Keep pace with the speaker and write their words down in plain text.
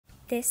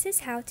This is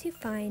how to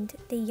find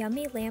the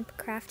Yummy Lamp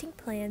crafting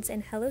plans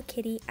in Hello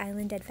Kitty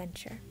Island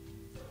Adventure.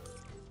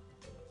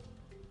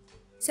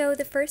 So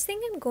the first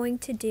thing I'm going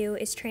to do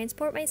is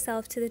transport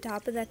myself to the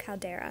top of the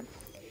caldera.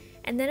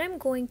 And then I'm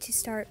going to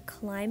start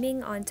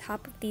climbing on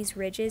top of these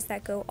ridges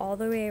that go all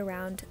the way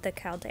around the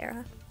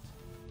caldera.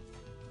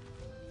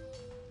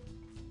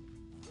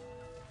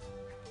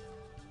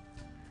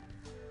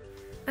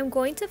 I'm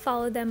going to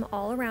follow them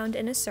all around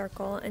in a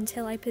circle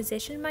until I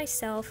position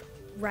myself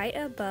right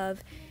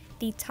above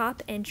the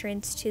top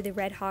entrance to the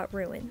Red Hot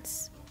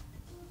Ruins.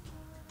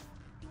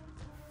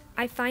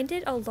 I find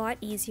it a lot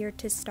easier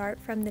to start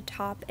from the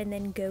top and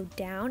then go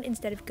down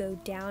instead of go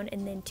down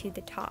and then to the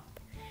top.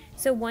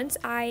 So once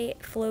I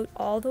float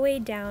all the way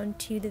down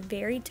to the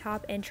very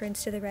top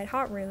entrance to the Red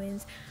Hot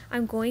Ruins,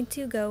 I'm going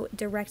to go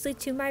directly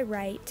to my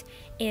right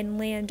and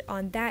land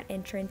on that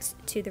entrance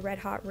to the Red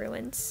Hot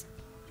Ruins.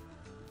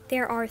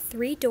 There are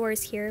 3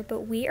 doors here,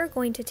 but we are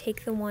going to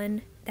take the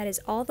one that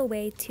is all the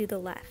way to the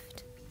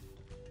left.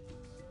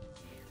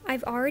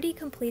 I've already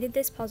completed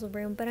this puzzle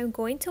room, but I'm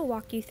going to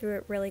walk you through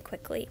it really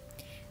quickly.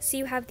 So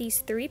you have these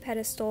 3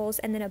 pedestals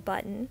and then a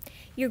button.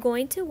 You're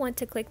going to want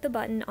to click the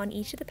button on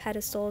each of the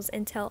pedestals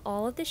until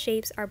all of the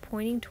shapes are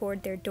pointing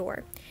toward their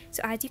door.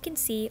 So as you can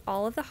see,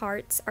 all of the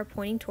hearts are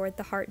pointing toward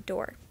the heart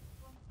door.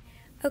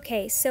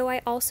 Okay, so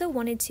I also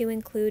wanted to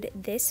include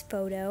this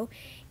photo,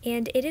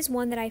 and it is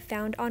one that I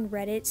found on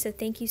Reddit, so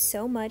thank you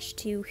so much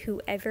to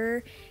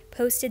whoever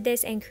posted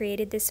this and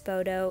created this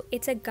photo.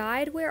 It's a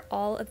guide where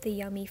all of the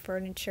yummy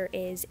furniture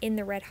is in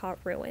the Red Hot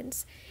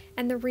Ruins.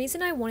 And the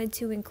reason I wanted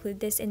to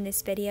include this in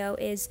this video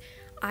is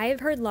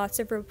I've heard lots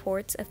of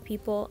reports of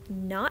people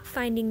not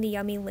finding the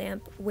yummy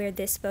lamp where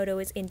this photo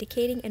is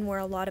indicating and where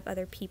a lot of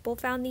other people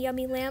found the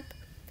yummy lamp.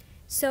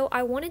 So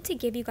I wanted to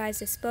give you guys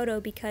this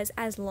photo because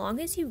as long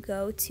as you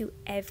go to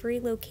every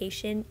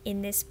location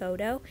in this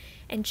photo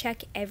and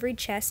check every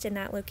chest in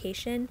that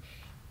location,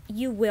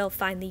 you will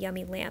find the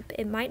yummy lamp.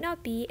 It might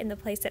not be in the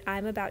place that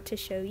I'm about to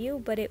show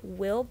you, but it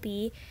will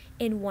be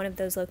in one of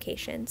those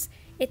locations.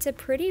 It's a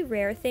pretty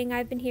rare thing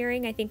I've been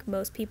hearing. I think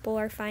most people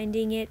are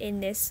finding it in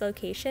this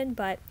location,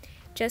 but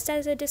just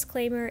as a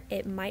disclaimer,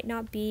 it might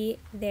not be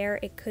there.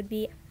 It could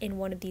be in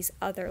one of these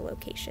other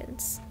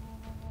locations.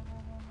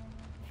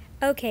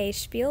 Okay,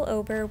 spiel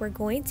over. We're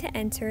going to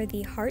enter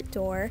the heart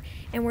door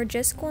and we're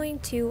just going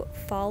to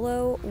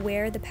follow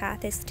where the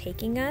path is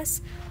taking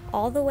us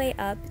all the way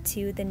up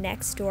to the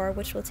next door,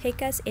 which will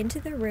take us into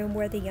the room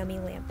where the yummy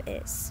lamp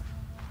is.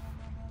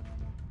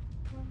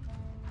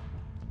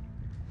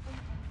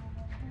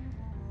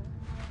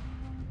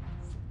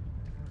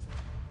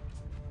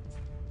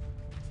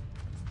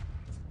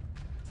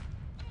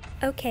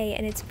 Okay,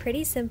 and it's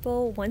pretty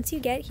simple. Once you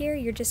get here,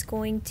 you're just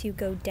going to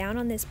go down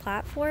on this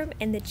platform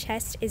and the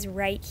chest is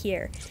right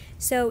here.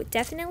 So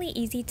definitely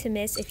easy to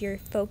miss if you're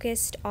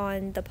focused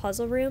on the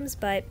puzzle rooms,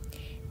 but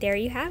there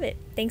you have it.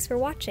 Thanks for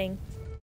watching.